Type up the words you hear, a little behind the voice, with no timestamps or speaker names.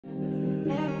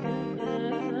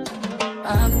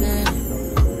I've been.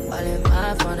 While in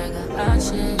my phone, I got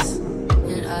options.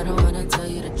 And I don't wanna tell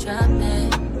you to drop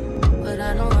it, but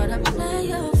I don't wanna play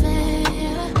your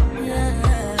fair.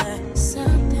 Yeah,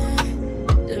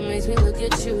 something that makes me look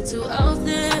at you too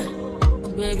often.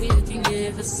 Baby, you can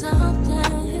give us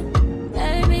something.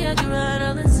 Baby, I can run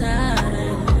all the time.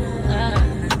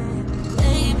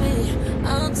 Baby,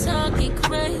 I'm talking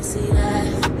crazy. I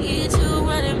need you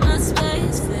running my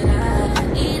space, but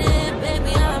I need it,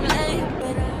 baby, I'm late.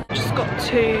 Just got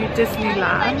to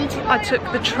Disneyland. I took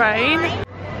the train.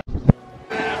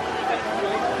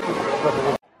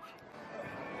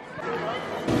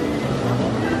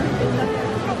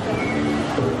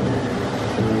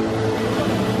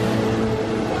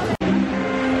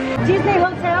 Disney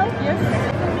Hotel? Yes.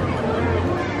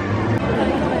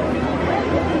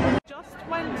 Just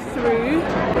went through.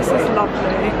 This is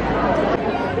lovely.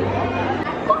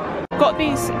 Got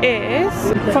these ears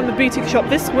from the boutique shop.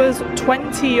 This was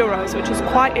 20 euros, which is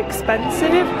quite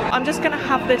expensive. I'm just going to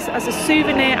have this as a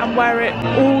souvenir and wear it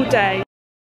all day.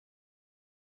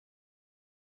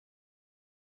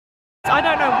 I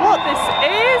don't know what this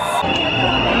is.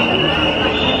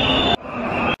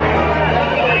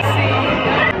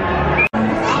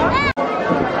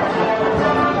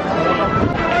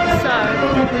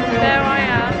 There I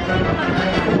am,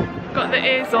 got the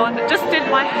ears on, just did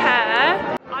my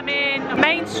hair. I'm in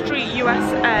Main Street,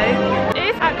 USA.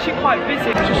 It is actually quite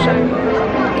busy to show you.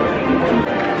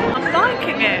 I'm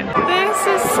liking it. This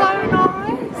is so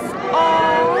nice.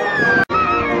 Oh.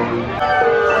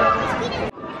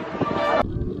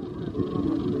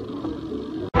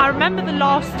 I remember the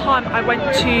last time I went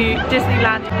to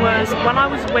Disneyland was when I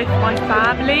was with my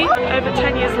family. Over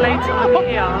 10 years later, I'm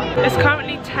here. It's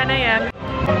currently 10 AM.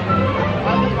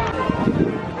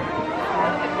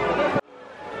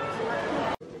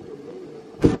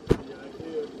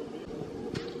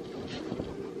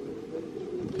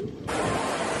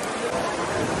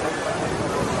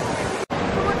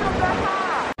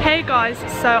 Hey guys,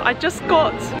 so I just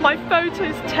got my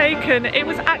photos taken. It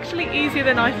was actually easier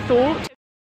than I thought.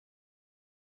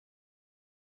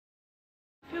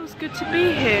 It feels good to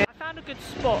be here. I found a good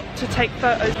spot to take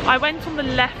photos. I went on the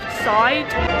left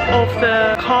side of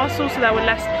the castle, so there were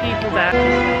less people there.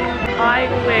 I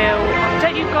will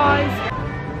update you guys.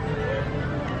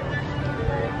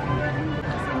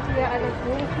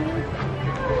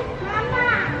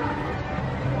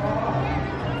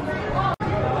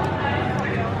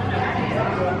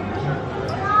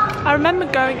 I remember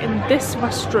going in this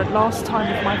restaurant last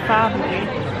time with my family.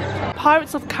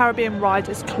 Pirates of the Caribbean ride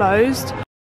is closed.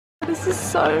 This is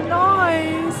so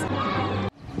nice.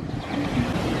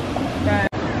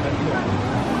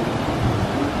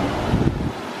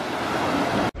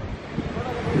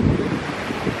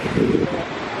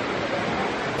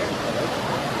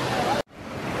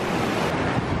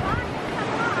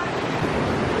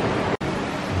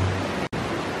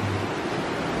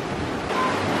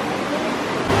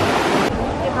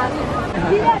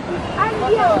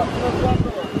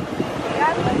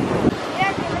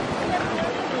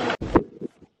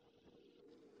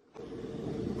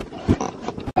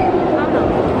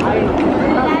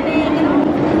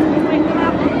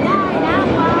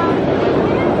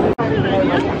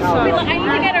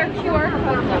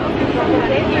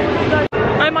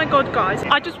 Oh my god guys,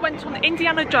 I just went on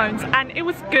Indiana Jones and it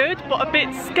was good but a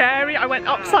bit scary. I went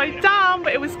upside down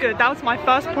but it was good. That was my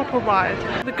first proper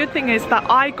ride. The good thing is that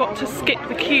I got to skip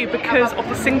the queue because of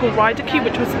the single rider queue,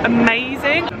 which was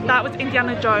amazing. That was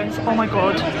Indiana Jones, oh my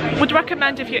god. Would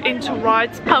recommend if you're into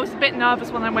rides. I was a bit nervous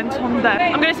when I went on there.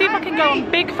 I'm going to see if I can go on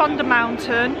Big Thunder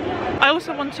Mountain. I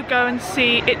also want to go and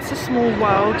see It's a Small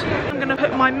World. I'm going to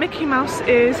put my Mickey Mouse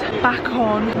ears back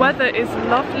on. Weather is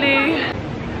lovely.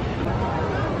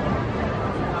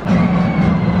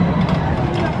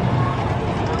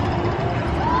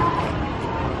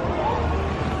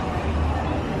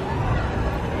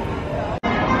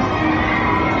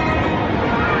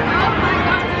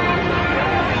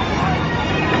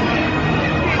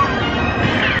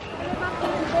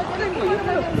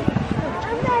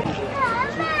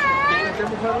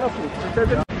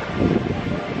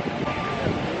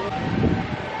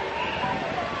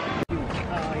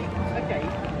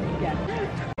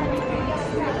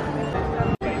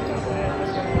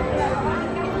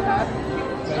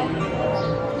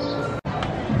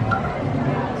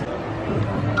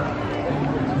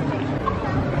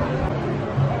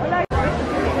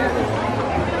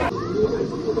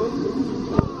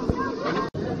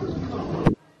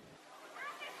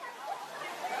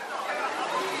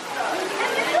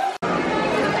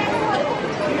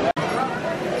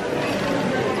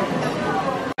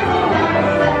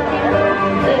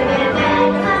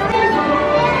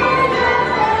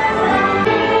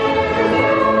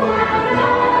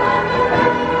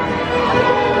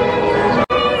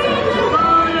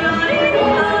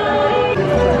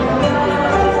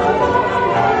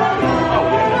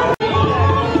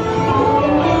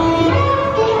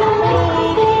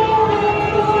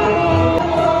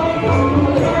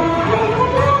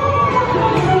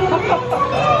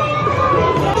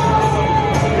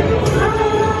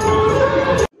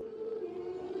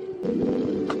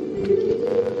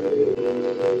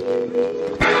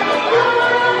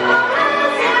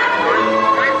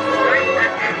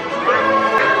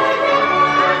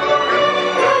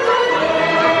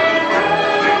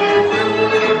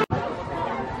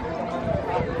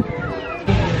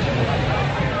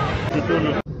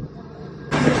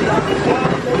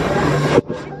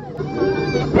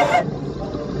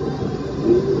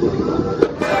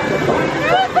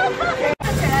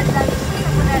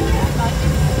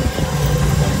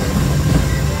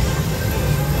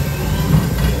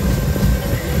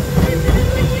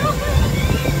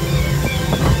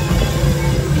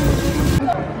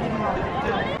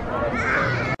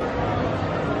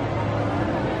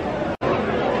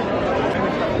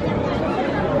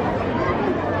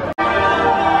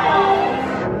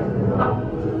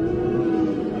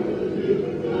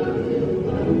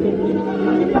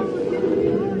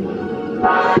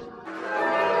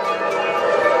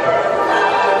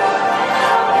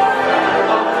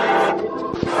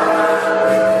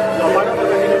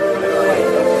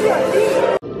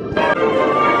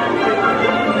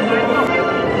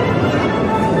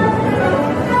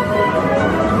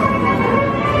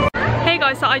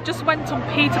 I just went on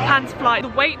Peter Pan's flight. The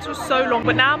wait was so long,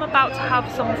 but now I'm about to have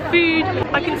some food.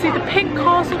 I can see the pink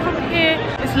castle from here.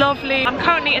 It's lovely. I'm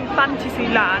currently in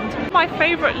Fantasyland. My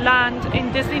favourite land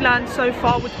in Disneyland so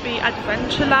far would be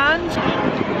Adventureland.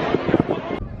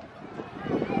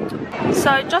 So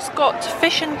I just got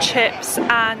fish and chips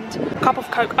and a cup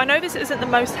of Coke. I know this isn't the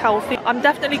most healthy. I'm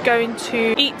definitely going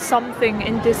to eat something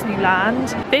in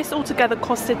Disneyland. This altogether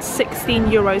costed 16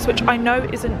 euros, which I know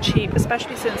isn't cheap,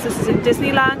 especially since this is in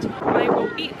Disneyland. I will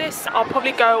eat this. I'll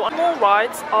probably go on more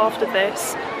rides after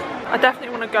this. I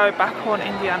definitely want to go back on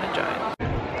Indiana Jones.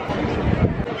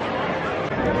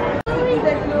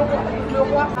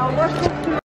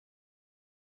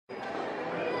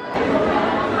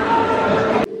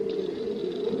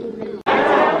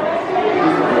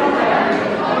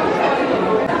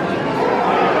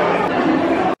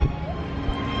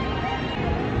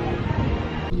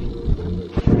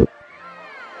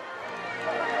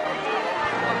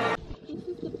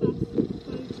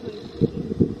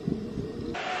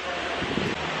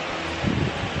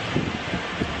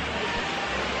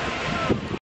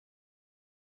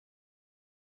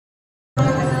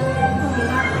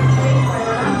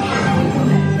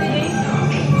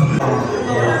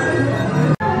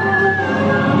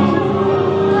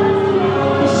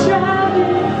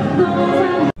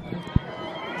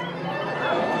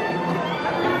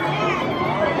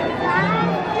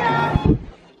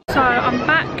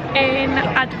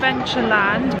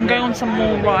 Adventureland. I'm going on some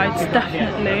more rides,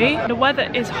 definitely. The weather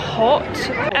is hot.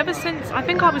 Ever since I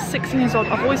think I was 16 years old,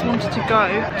 I've always wanted to go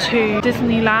to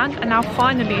Disneyland, and now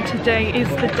finally today is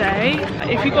the day.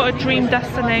 If you've got a dream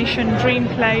destination, dream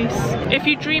place, if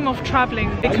you dream of traveling,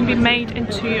 it can be made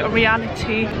into a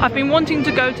reality. I've been wanting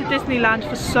to go to Disneyland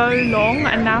for so long,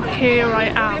 and now here I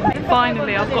am.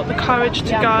 Finally, I've got the courage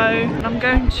to go. I'm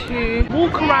going to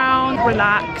walk around,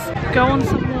 relax, go on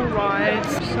some more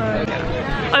rides. So yeah.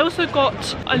 I also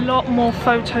got a lot more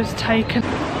photos taken.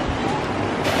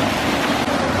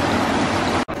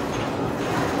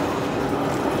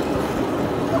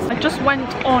 I just went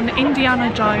on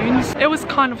Indiana Jones. It was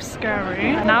kind of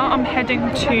scary. Now I'm heading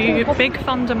to Big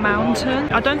Thunder Mountain.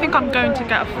 I don't think I'm going to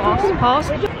get a fast pass.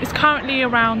 It's currently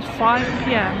around 5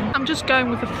 PM. I'm just going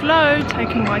with the flow,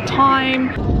 taking my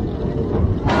time.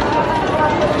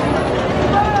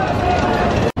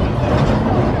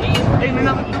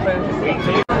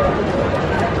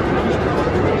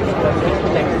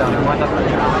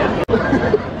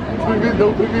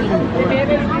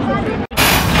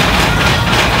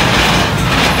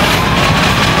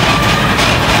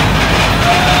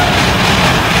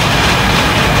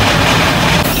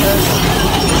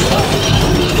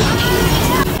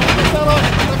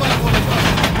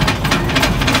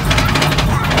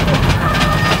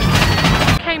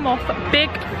 Big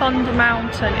Thunder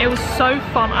Mountain. It was so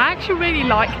fun. I actually really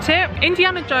liked it.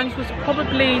 Indiana Jones was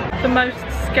probably the most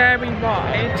scary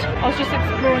ride. I was just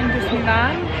exploring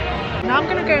Disneyland. Now I'm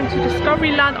going to go into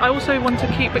Discoveryland. I also want to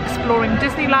keep exploring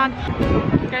Disneyland.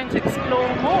 I'm going to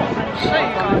explore more and show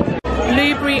you guys.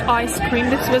 Blueberry ice cream.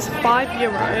 This was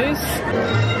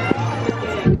 €5.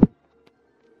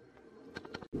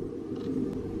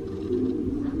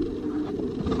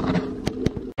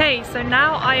 So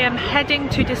now I am heading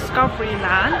to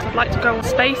Discoveryland. I'd like to go on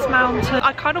Space Mountain.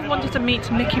 I kind of wanted to meet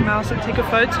Mickey Mouse and take a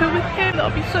photo with him. That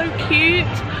would be so cute.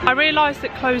 I realised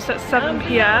it closed at 7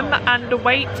 PM and the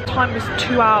wait time was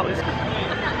 2 hours.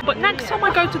 But next time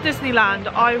I go to Disneyland,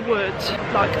 I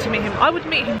would like to meet him. I would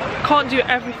meet him. Can't do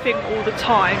everything all the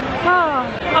time.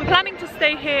 I'm planning to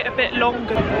stay here a bit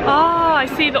longer. I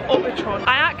see the orbitron.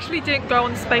 I actually didn't go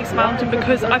on Space Mountain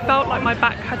because I felt like my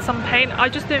back had some pain. I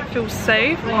just didn't feel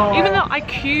safe. Even though I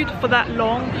queued for that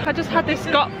long, I just had this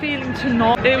gut feeling to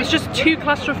not. It was just too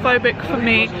claustrophobic for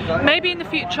me. Maybe in the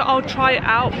future I'll try it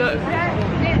out. Look,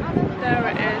 there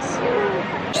it is.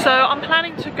 So I'm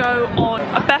planning to go on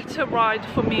a better ride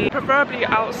for me, preferably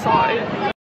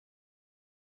outside.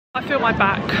 I feel my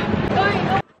back.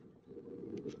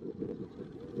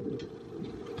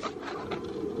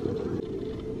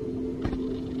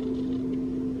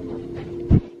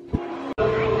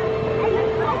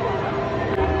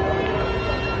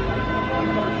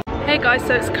 Hey guys,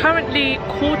 so it's currently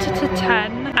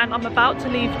 9:45 and I'm about to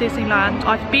leave Disneyland.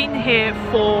 I've been here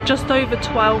for just over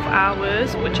 12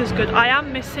 hours, which is good. I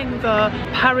am missing the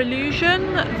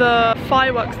Parillusion, the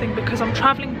fireworks thing, because I'm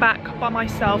traveling back by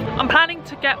myself. I'm planning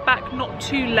to get back not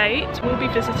too late. We'll be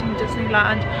visiting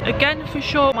Disneyland. Again, for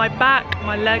sure, my back,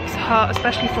 my legs hurt,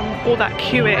 especially from all that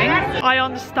queuing. I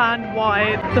understand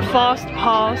why the fast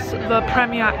pass, the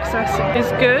Premier Access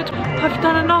is good. I've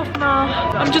done enough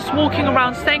now. I'm just walking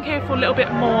around, staying here for a little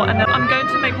bit more, and then I'm going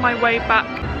to make my way back.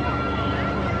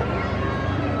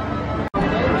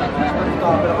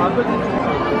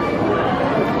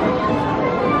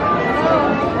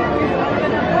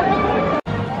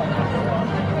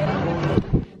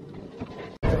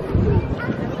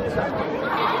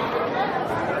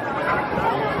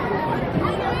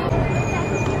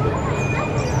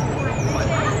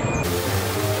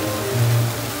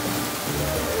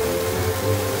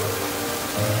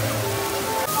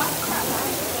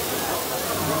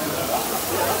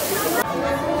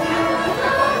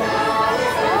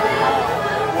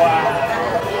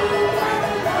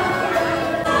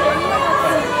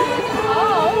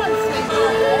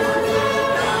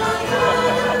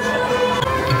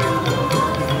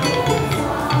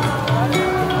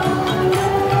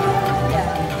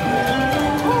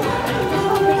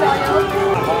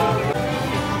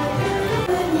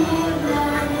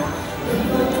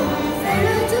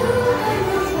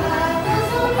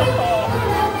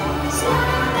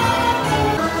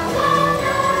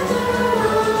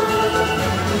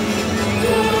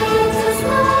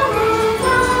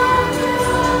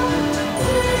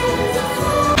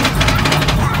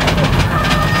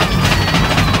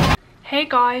 Hey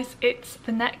guys, it's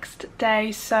the next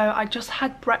day, so I just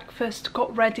had breakfast,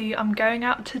 got ready, I'm going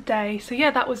out today. So yeah,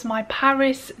 that was my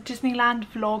Paris Disneyland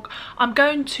vlog. I'm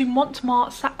going to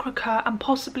Montmartre, Sacré-Cœur and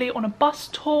possibly on a bus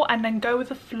tour and then go with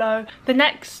the flow. The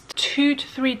next 2 to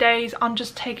 3 days I'm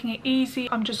just taking it easy.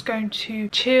 I'm just going to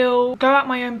chill, go at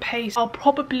my own pace. I'll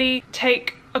probably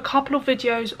take a couple of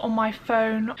videos on my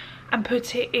phone and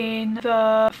put it in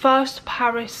the first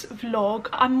Paris vlog.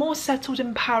 I'm more settled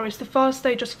in Paris. The first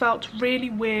day just felt really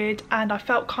weird and I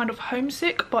felt kind of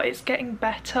homesick, but it's getting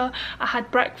better. I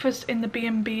had breakfast in the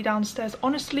B&B downstairs.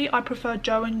 Honestly, I prefer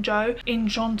Joe and Joe in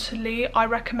Gentilly. I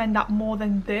recommend that more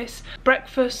than this.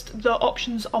 Breakfast, the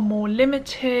options are more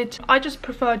limited. I just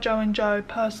prefer Joe and Joe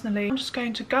personally. I'm just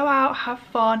going to go out, have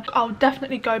fun. I'll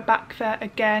definitely go back there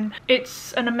again.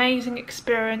 It's an amazing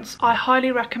experience. I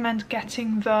highly recommend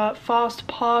getting the fast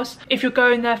pass if you're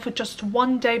going there for just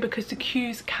one day because the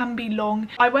queues can be long.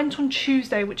 I went on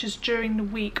Tuesday, which is during the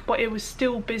week, but it was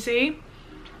still busy.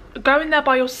 Going there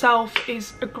by yourself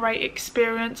is a great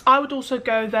experience. I would also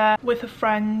go there with a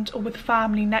friend or with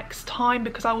family next time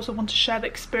because I also want to share the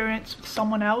experience with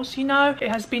someone else, you know. It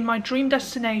has been my dream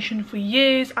destination for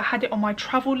years. I had it on my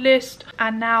travel list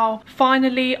and now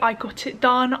finally I got it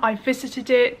done. I visited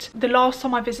it. The last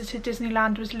time I visited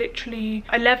Disneyland was literally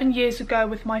 11 years ago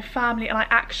with my family and I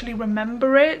actually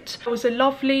remember it. It was a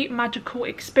lovely magical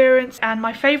experience and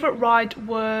my favourite ride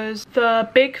was the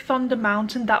Big Thunder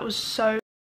Mountain. That was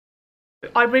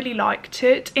I really liked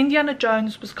it. Indiana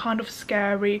Jones was kind of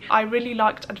scary. I really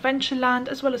liked Adventureland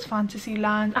as well as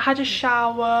Fantasyland. I had a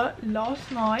shower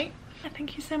last night.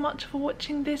 Thank you so much for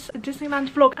watching this Disneyland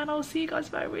vlog and I'll see you guys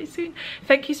very, very soon.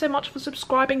 Thank you so much for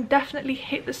subscribing. Definitely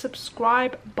hit the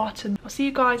subscribe button. I'll see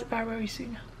you guys very, very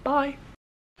soon. Bye.